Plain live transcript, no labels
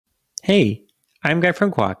Hey, I'm Guy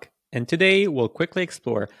from Qwak, and today we'll quickly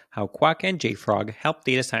explore how Qwak and JFrog help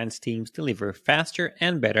data science teams deliver faster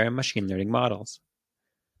and better machine learning models.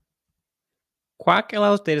 Qwak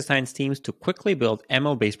allows data science teams to quickly build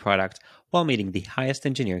ML-based products while meeting the highest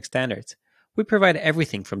engineering standards. We provide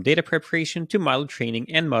everything from data preparation to model training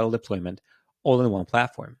and model deployment, all in one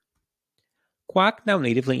platform. Qwak now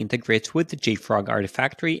natively integrates with the JFrog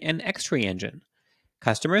Artifactory and X-ray engine.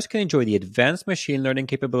 Customers can enjoy the advanced machine learning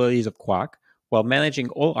capabilities of Qwak while managing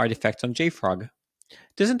all artifacts on JFrog.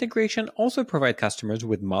 This integration also provides customers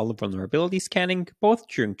with model vulnerability scanning both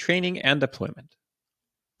during training and deployment.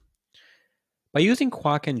 By using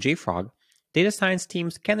Qwak and JFrog, data science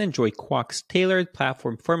teams can enjoy Qwak's tailored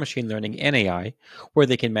platform for machine learning and AI, where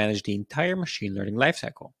they can manage the entire machine learning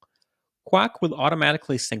lifecycle. Qwak will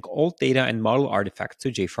automatically sync all data and model artifacts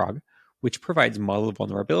to JFrog, which provides model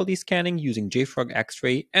vulnerability scanning using JFrog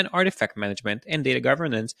X-ray and artifact management and data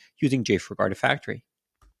governance using JFrog Artifactory.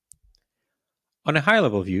 On a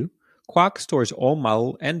high-level view, Qwak stores all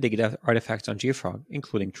model and data artifacts on JFrog,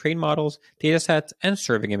 including trained models, datasets, and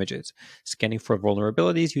serving images, scanning for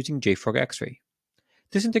vulnerabilities using JFrog X-ray.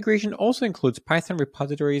 This integration also includes Python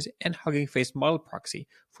repositories and Hugging Face model proxy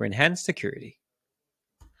for enhanced security.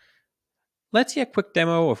 Let's see a quick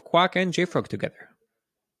demo of Qwak and JFrog together.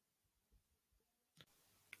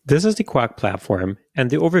 This is the Qwak platform and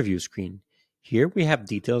the overview screen. Here we have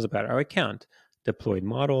details about our account, deployed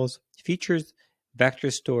models, features, vector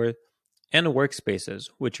store, and workspaces,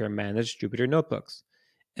 which are managed Jupyter notebooks.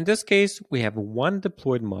 In this case, we have one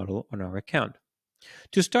deployed model on our account.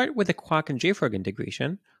 To start with the Qwak and JFrog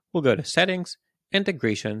integration, we'll go to Settings,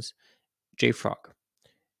 Integrations, JFrog.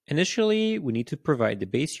 Initially, we need to provide the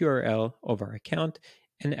base URL of our account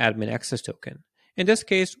and admin access token. In this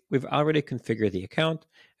case, we've already configured the account,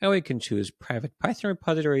 and we can choose private Python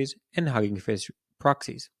repositories and Hugging Face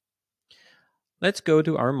proxies. Let's go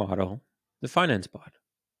to our model, the finance bot,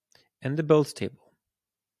 and the builds table.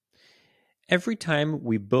 Every time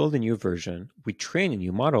we build a new version, we train a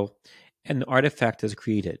new model, an artifact is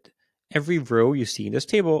created. Every row you see in this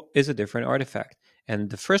table is a different artifact, and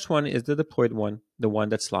the first one is the deployed one, the one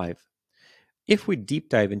that's live. If we deep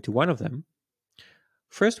dive into one of them,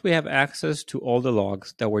 first, we have access to all the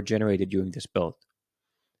logs that were generated during this build.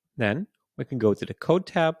 Then, we can go to the Code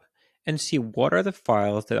tab and see what are the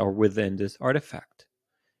files that are within this artifact.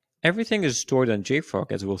 Everything is stored on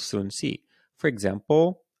JFrog, as we'll soon see. For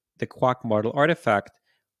example, the Qwak model artifact,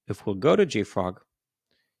 if we'll go to JFrog,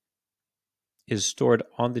 is stored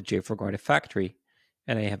on the JFrog Artifactory,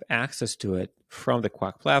 and I have access to it from the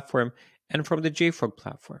Qwak platform and from the JFrog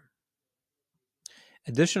platform.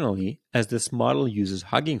 Additionally, as this model uses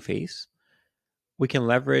Hugging Face, we can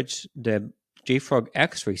leverage the JFrog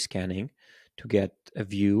X-ray scanning to get a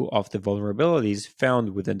view of the vulnerabilities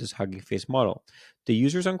found within this Hugging Face model. The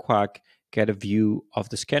users on Qwak get a view of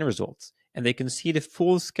the scan results, and they can see the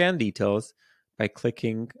full scan details by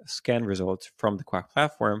clicking Scan Results from the Qwak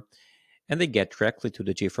platform, and they get directly to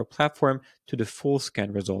the JFrog platform to the full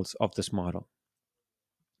scan results of this model.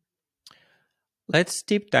 Let's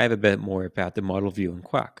deep dive a bit more about the model view in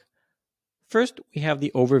Qwak. First, we have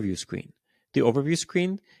the overview screen. The overview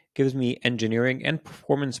screen gives me engineering and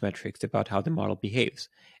performance metrics about how the model behaves.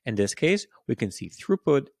 In this case, we can see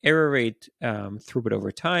throughput, error rate, throughput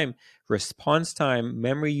over time, response time,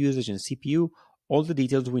 memory usage, and CPU, all the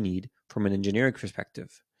details we need from an engineering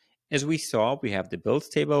perspective. As we saw, we have the builds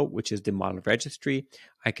table, which is the model registry.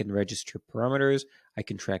 I can register parameters, I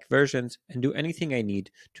can track versions, and do anything I need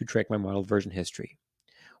to track my model version history.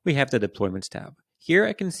 We have the deployments tab. Here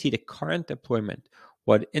I can see the current deployment,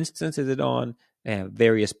 what instance is it on,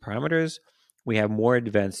 various parameters. We have more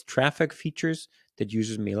advanced traffic features that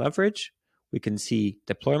users may leverage. We can see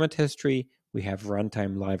deployment history. We have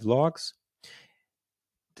runtime live logs.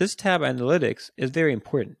 This tab, Analytics, is very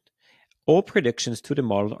important. All predictions to the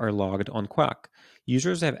model are logged on Qwak.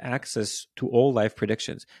 Users have access to all live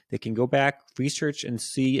predictions. They can go back, research, and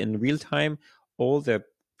see in real time all the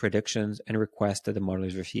predictions and requests that the model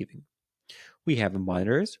is receiving. We have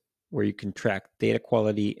monitors where you can track data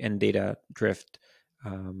quality and data drift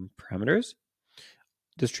parameters,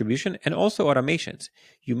 distribution, and also automations.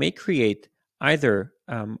 You may create either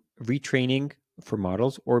retraining for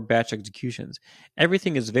models or batch executions.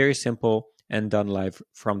 Everything is very simple and done live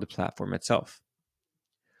from the platform itself.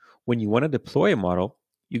 When you want to deploy a model,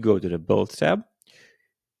 you go to the Builds tab,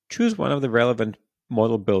 choose one of the relevant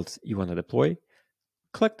model builds you want to deploy,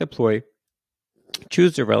 click Deploy,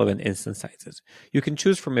 choose the relevant instance sizes. You can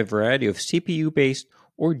choose from a variety of CPU-based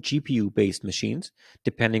or GPU-based machines,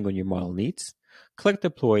 depending on your model needs. Click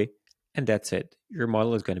Deploy, and that's it. Your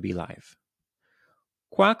model is going to be live.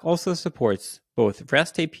 Qwak also supports both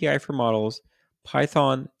REST API for models,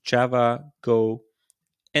 Python, Java, Go,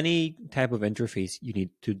 any type of interface you need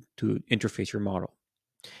to interface your model.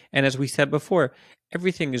 And as we said before,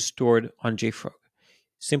 everything is stored on JFrog.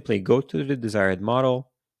 Simply go to the desired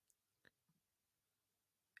model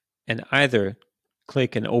and either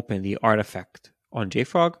click and open the artifact on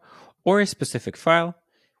JFrog or a specific file,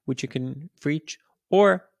 which you can reach,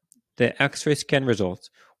 or the X-ray scan results,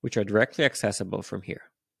 which are directly accessible from here.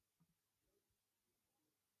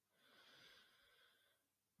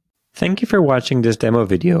 Thank you for watching this demo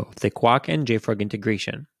video of the Qwak and JFrog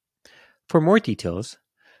integration. For more details,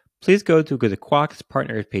 please go to the Qwak's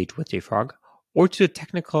partner page with JFrog or to the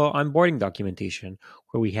technical onboarding documentation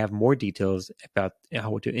where we have more details about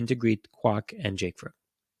how to integrate Qwak and JFrog.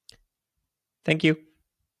 Thank you.